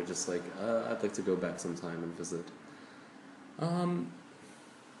deeply, or just like I'd like to go back sometime and visit?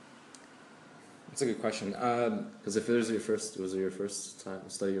 That's a good question. Because if was it your first time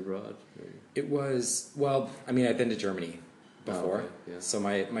studying abroad? Or? It was, well, I've been to Germany before. Oh, okay. Yeah. So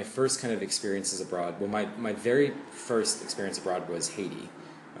my first kind of experiences abroad, well, my very first experience abroad was Haiti.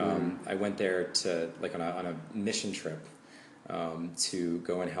 I went there to like on a mission trip to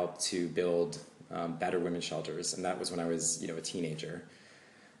go and help to build battered women's shelters, and that was when I was a teenager.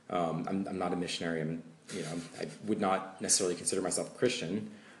 I'm not a missionary. I would not necessarily consider myself a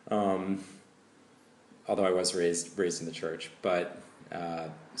Christian, although I was raised in the church. But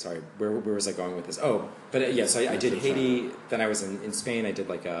sorry, where was I going with this? Oh, but yeah, so I did Haiti. Then I was in Spain. I did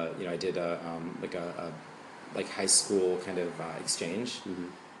like a high school kind of exchange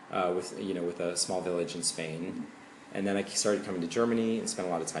with a small village in Spain. And then I started coming to Germany and spent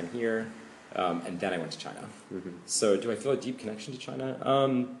a lot of time here, and then I went to China. So do I feel a deep connection to China?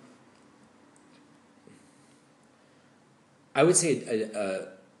 I would say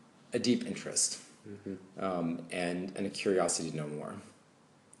a deep interest, and a curiosity to know more.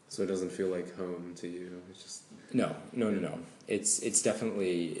 So it doesn't feel like home to you? It's just... No. It's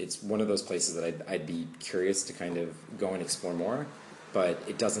definitely one of those places that I'd be curious to kind of go and explore more, but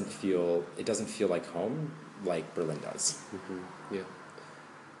it doesn't feel like home like Berlin does. Yeah.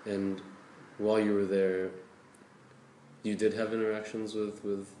 And while you were there, you did have interactions with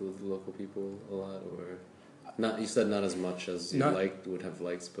local people a lot, or not? You said not as much as you would have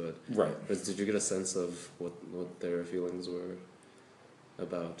liked, but right. But did you get a sense of what their feelings were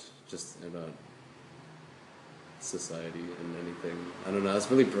about society and anything? I don't know. It's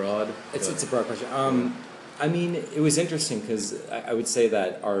really broad. It's a broad question. It was interesting because I would say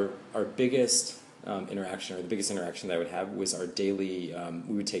that our biggest interaction, or the biggest interaction that I would have, was our daily.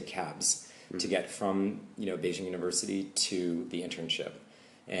 We would take cabs to get from Beijing University to the internship,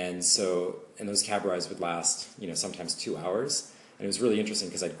 and those cab rides would last sometimes 2 hours, and it was really interesting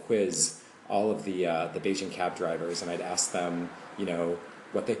because I'd quiz all of the Beijing cab drivers, and I'd ask them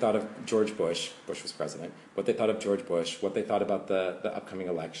what they thought of George Bush. Bush was president. What they thought of George Bush. What they thought about the upcoming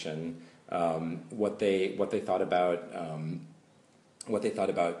election. What they thought about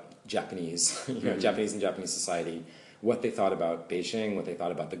Japanese, Japanese and Japanese society, what they thought about Beijing, what they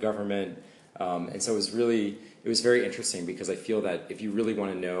thought about the government, and so it was very interesting because I feel that if you really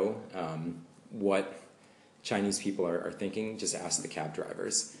want to know what Chinese people are thinking, just ask the cab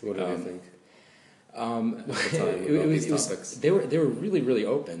drivers. What do they think? at the time about these topics? They were really really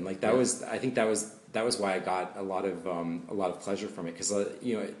open. Like that was, I think that was why I got a lot of pleasure from it, because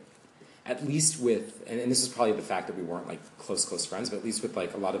you know, at least with, and this is probably the fact that we weren't like close friends, but at least with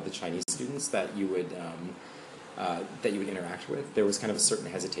like a lot of the Chinese students that you would interact with, there was kind of a certain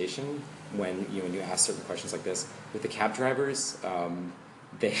hesitation when you ask certain questions like this. With the cab drivers,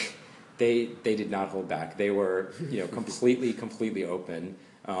 they did not hold back. They were completely open.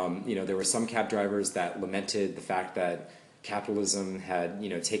 There were some cab drivers that lamented the fact that capitalism had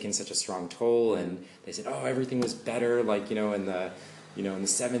taken such a strong toll, and they said, oh, everything was better like in the in the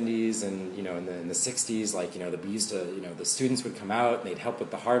 70s and in the 60s, like we used to, the students would come out and they'd help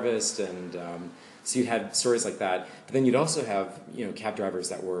with the harvest, and so you had stories like that. But then you'd also have cab drivers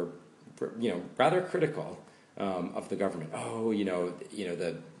that were rather critical of the government. Oh,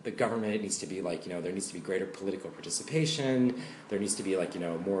 the government needs to be like, there needs to be greater political participation. There needs to be like,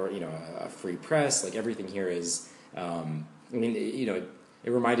 more, a free press. Like everything here is, it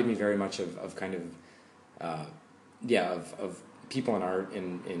reminded me very much of kind of, of people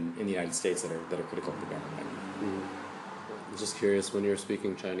in the United States that are critical of the government. I'm just curious, when you were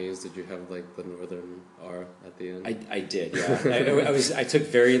speaking Chinese, did you have like the northern R at the end? I did, yeah. I took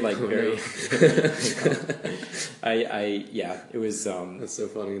very like very. It was. That's so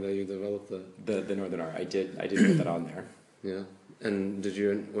funny that you developed that. The northern R. I did put that on there. Yeah, and did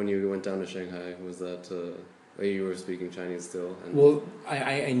you, when you went down to Shanghai, was that you were speaking Chinese still? And well,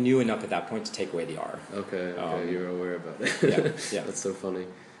 I knew enough at that point to take away the R. Okay, you were aware about it. Yeah. That's so funny.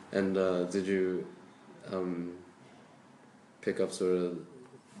 And did you pick up sort of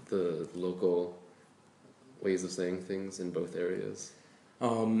the local ways of saying things in both areas?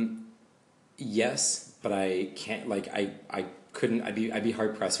 Yes, but I can't, like, I couldn't, I'd be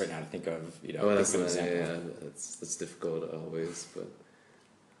hard pressed right now to think of, that's an example. Yeah, it's difficult always, but,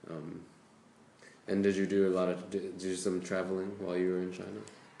 and did you do some traveling while you were in China?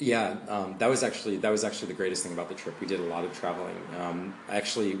 Yeah, that was actually the greatest thing about the trip. We did a lot of traveling.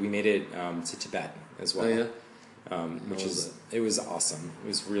 Actually, we made it to Tibet as well. Oh, yeah? It was awesome. It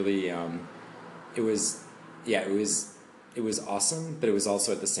was really, it was awesome, but it was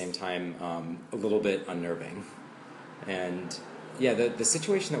also at the same time a little bit unnerving. And yeah, the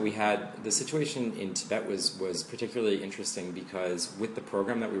situation that we had, the situation in Tibet was particularly interesting because with the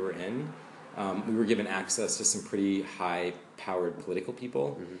program that we were in, we were given access to some pretty high-powered political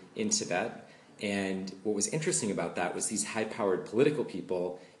people in Tibet. And what was interesting about that was these high-powered political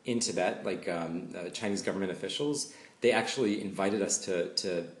people in Tibet, like Chinese government officials, they actually invited us to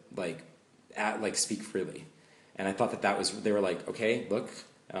speak freely. And I thought that was, they were like, okay, look,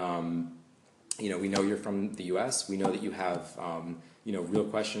 we know you're from the U.S. We know that you have, real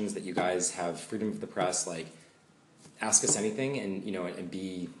questions, that you guys have freedom of the press. Like, ask us anything, and and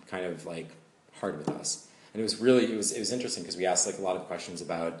be kind of like hard with us. And it was really, it was interesting because we asked like a lot of questions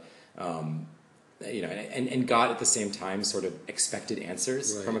about, and got at the same time sort of expected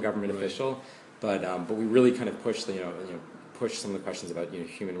answers from a government official, but we really kind of pushed pushed some of the questions about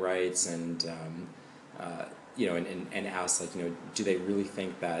human rights and and asked like do they really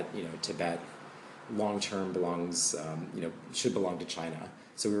think that Tibet long term belongs should belong to China?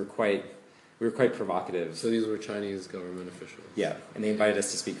 So we were quite provocative. So these were Chinese government officials. Yeah, and they invited us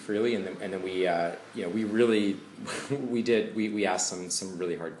to speak freely, and then we we really we asked some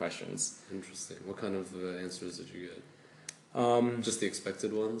really hard questions. Interesting. What kind of answers did you get? Just the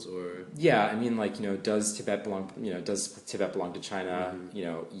expected ones, or? Yeah, I mean, like does Tibet belong to China?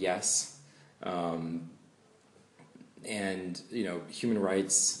 Yes, and human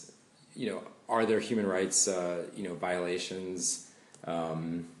rights. Are there human rights violations?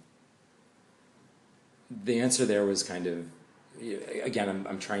 The answer there was kind of, again,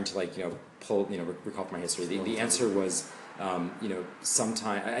 I'm trying to pull, recall from my history. The answer was,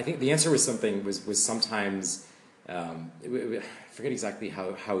 sometime, I think the answer was sometimes, I forget exactly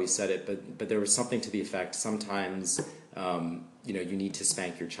how he said it, but there was something to the effect, sometimes, you need to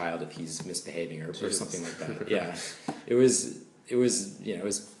spank your child if he's misbehaving or something like that. Yeah. It was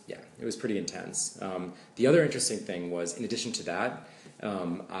pretty intense. The other interesting thing was, in addition to that,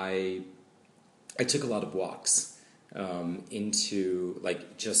 I took a lot of walks into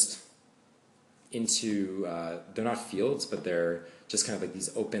they're not fields, but they're just kind of like these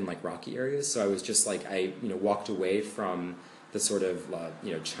open like rocky areas. So I was just like I walked away from the sort of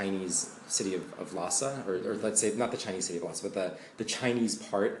Chinese city of Lhasa, or let's say not the Chinese city of Lhasa, but the Chinese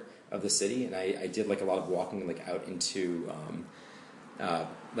part of the city, and I did like a lot of walking like out into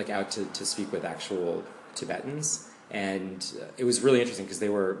out to speak with actual Tibetans. And it was really interesting because they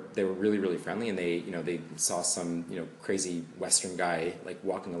were really, really friendly, and they saw some crazy Western guy like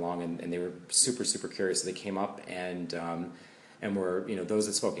walking along, and they were super, super curious. So they came up and were those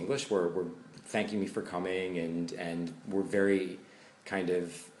that spoke English were thanking me for coming, and were very kind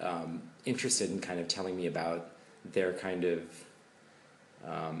of interested in kind of telling me about their kind of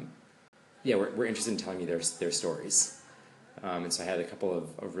we're interested in telling me their stories. And so I had a couple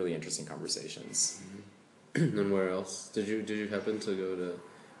of really interesting conversations. Mm-hmm. And where else did you happen to go to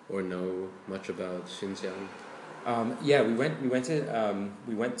or know much about Xinjiang?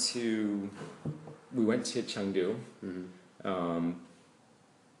 We went to Chengdu. Mm-hmm.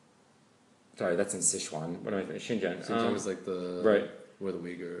 Sorry, that's in Sichuan. What am I thinking? Xinjiang. Xinjiang is like the right where the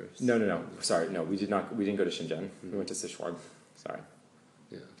Uyghurs. No. Sorry, no. We didn't go to Shenzhen. Mm-hmm. We went to Sichuan. Sorry.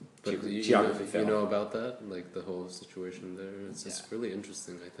 Yeah, but geography. You know about that, like the whole situation there. It's just really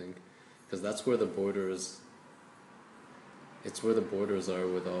interesting, I think, because that's where the borders. It's where the borders are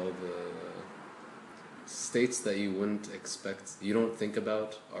with all the states that you wouldn't expect. You don't think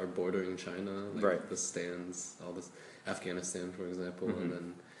about are bordering China, like right. the stands, all this, Afghanistan, for example, mm-hmm. and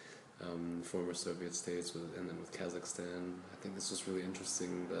then former Soviet states, and then with Kazakhstan. I think it's just really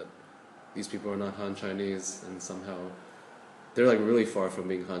interesting that these people are not Han Chinese, and somehow they're like really far from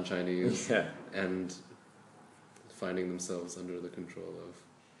being Han Chinese, and finding themselves under the control of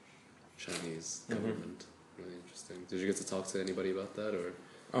Chinese government. Mm-hmm. Really interesting. Did you get to talk to anybody about that, or?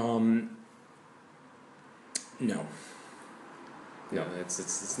 No. Yeah,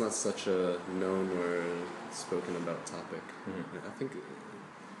 it's not such a known or spoken about topic. Mm-hmm. I think it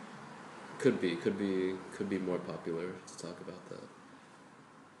could be more popular to talk about that.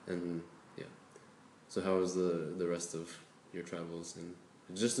 And yeah, so how was the rest of your travels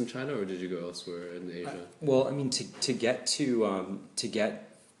just in China, or did you go elsewhere in Asia? Well, I mean, to get to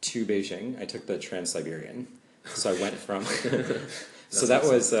Beijing, I took the Trans-Siberian. So I went from. So that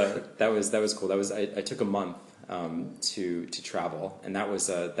was cool. I took a month to travel, and that was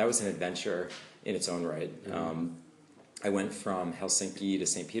an adventure in its own right. Mm-hmm. I went from Helsinki to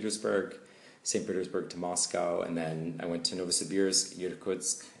St. Petersburg to Moscow, and then I went to Novosibirsk,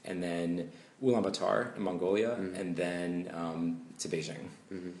 Irkutsk, and then Ulaanbaatar in Mongolia, mm-hmm. and then to Beijing.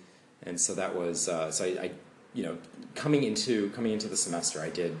 Mm-hmm. And so that was I coming into the semester, I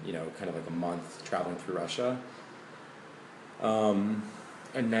did kind of like a month traveling through Russia. And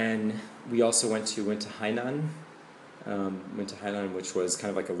then we also went to Hainan. Which was kind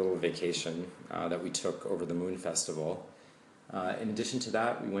of like a little vacation that we took over the Moon Festival. In addition to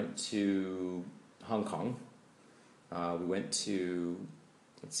that, we went to Hong Kong. We went to,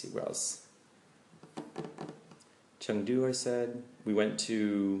 let's see, where else? Chengdu, I said. We went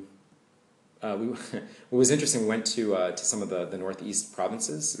to, what was interesting, we went to some of the northeast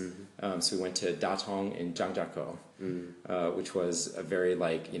provinces. Mm-hmm. So we went to Datong and Zhangjiakou, which was a very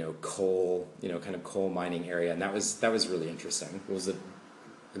coal, kind of coal mining area, and that was really interesting. Was it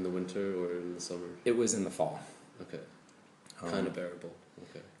in the winter or in the summer? It was in the fall. Okay. Kind of bearable.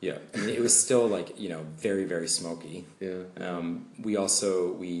 Okay. Yeah, I mean, it was still very, very smoky. Yeah. We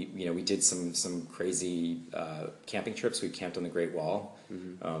also we did some crazy camping trips. We camped on the Great Wall.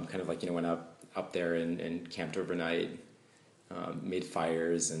 Mm-hmm. Kind of went up there and camped overnight, made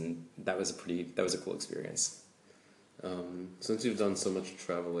fires, and that was a cool experience. Since you've done so much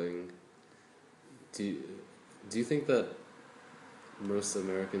traveling, do you think that most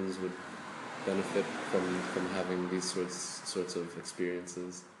Americans would benefit from having these sorts of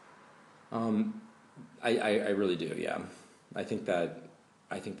experiences? I really do. Yeah, I think that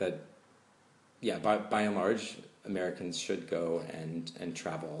yeah. By and large, Americans should go and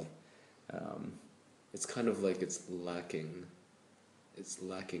travel. It's kind of like it's lacking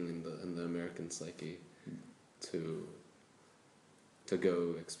in the American psyche to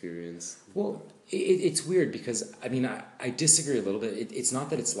go experience. Well, it's weird because I disagree a little bit. It's not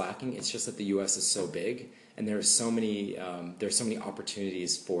that it's lacking. It's just that the U.S. is so big, and there are so many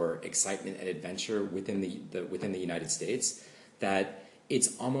opportunities for excitement and adventure within the United States that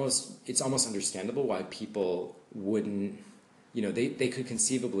it's almost understandable why people wouldn't. They could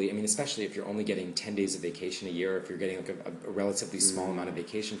conceivably, especially if you're only getting 10 days of vacation a year, if you're getting a relatively small amount of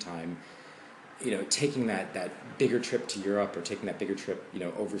vacation time, taking that bigger trip to Europe or taking that bigger trip,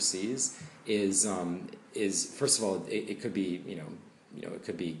 overseas is first of all, it could be, it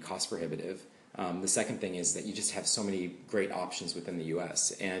could be cost prohibitive. The second thing is that you just have so many great options within the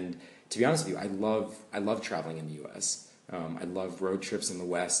U.S. And to be honest with you, I love traveling in the U.S. I love road trips in the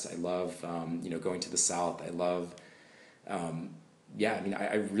West. I love, going to the South. I love,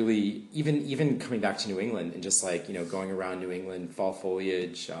 I really, even coming back to New England and just going around New England, fall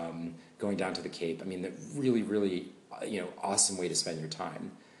foliage, going down to the Cape. The really, really awesome way to spend your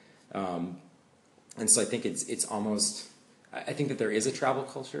time. And so I think it's almost, I think that there is a travel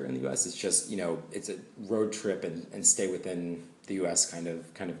culture in the U.S. It's just, it's a road trip and stay within the U.S. kind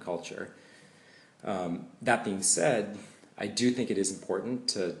of culture. That being said, I do think it is important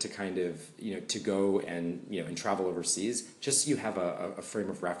to kind of, to go and, and travel overseas, just so you have a frame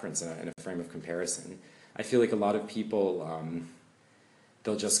of reference and a frame of comparison. I feel like a lot of people,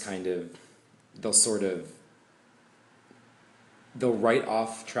 they'll write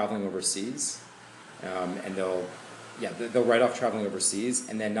off traveling overseas, and they'll write off traveling overseas,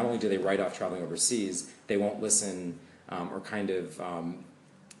 and then not only do they write off traveling overseas, they won't listen or kind of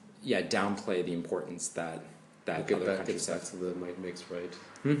downplay the importance that other countries have. Back to the might makes right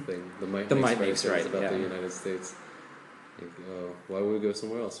thing. The might makes right about the United States. Like, why would we go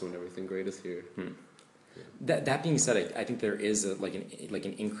somewhere else when everything great is here? That being said, I think there is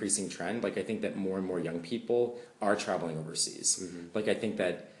an increasing trend. Like, I think that more and more young people are traveling overseas. Like, I think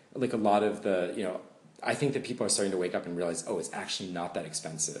that a lot of the I think that people are starting to wake up and realize, it's actually not that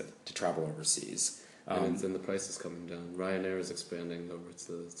expensive to travel overseas. And the price is coming down. Ryanair is expanding over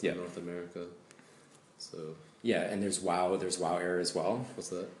to North America. So and there's WoW Air as well. What's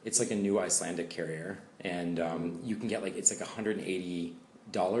that? It's like a new Icelandic carrier, and you can get it's like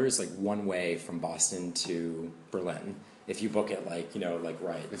 $180 one way from Boston to Berlin if you book it right. If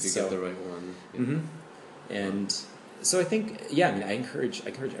you get the right one. And so I think I encourage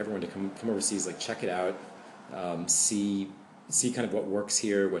everyone to come overseas, check it out, see kind of what works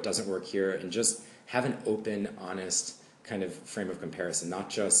here, what doesn't work here, and just have an open, honest kind of frame of comparison, not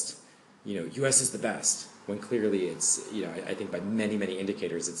just U.S. is the best, when clearly it's, I think by many, many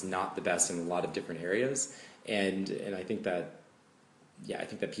indicators, it's not the best in a lot of different areas. And I think that,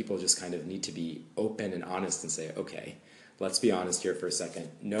 people just kind of need to be open and honest and say, okay, let's be honest here for a second.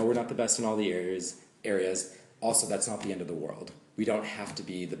 No, we're not the best in all the areas. Also, that's not the end of the world. We don't have to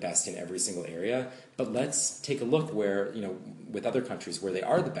be the best in every single area, but let's take a look where, with other countries where they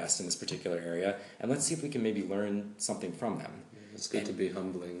are the best in this particular area, and let's see if we can maybe learn something from them. It's good to be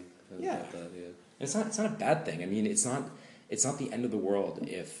humbling. About that, It's not a bad thing. I mean, it's not the end of the world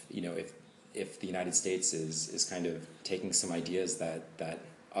if the United States is kind of taking some ideas that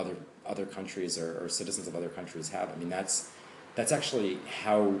other countries or citizens of other countries have. I mean, that's actually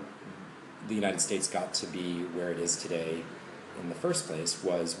how the United States got to be where it is today in the first place.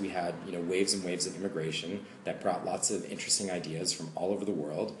 Was we had waves and waves of immigration that brought lots of interesting ideas from all over the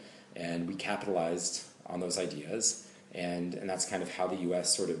world, and we capitalized on those ideas, and that's kind of how the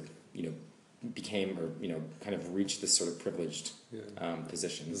U.S. sort of became, or kind of reached this sort of privileged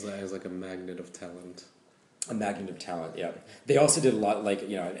position. It's like a magnet of talent. A magnet of talent, yeah. They also did a lot,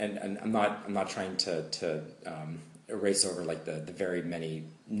 and I'm not trying to erase over the very many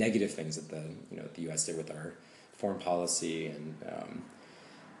negative things that the U.S. did with our foreign policy and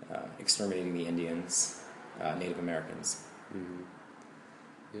exterminating the Indians, Native Americans.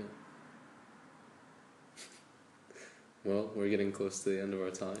 Yeah. Well, we're getting close to the end of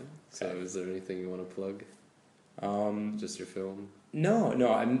our time. So, is there anything you want to plug? Just your film? No.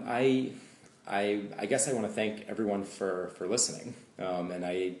 I guess I want to thank everyone for listening. And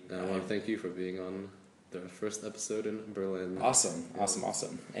I want to thank you for being on the first episode in Berlin. Awesome.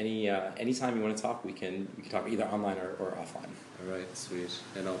 Anytime you want to talk, we can talk either online or offline. All right, sweet.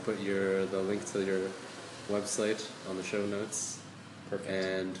 And I'll put the link to your website on the show notes. Perfect.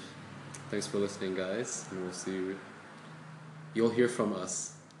 And thanks for listening, guys. And we'll see you. You'll hear from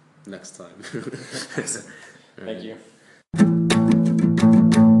us next time. Thank you.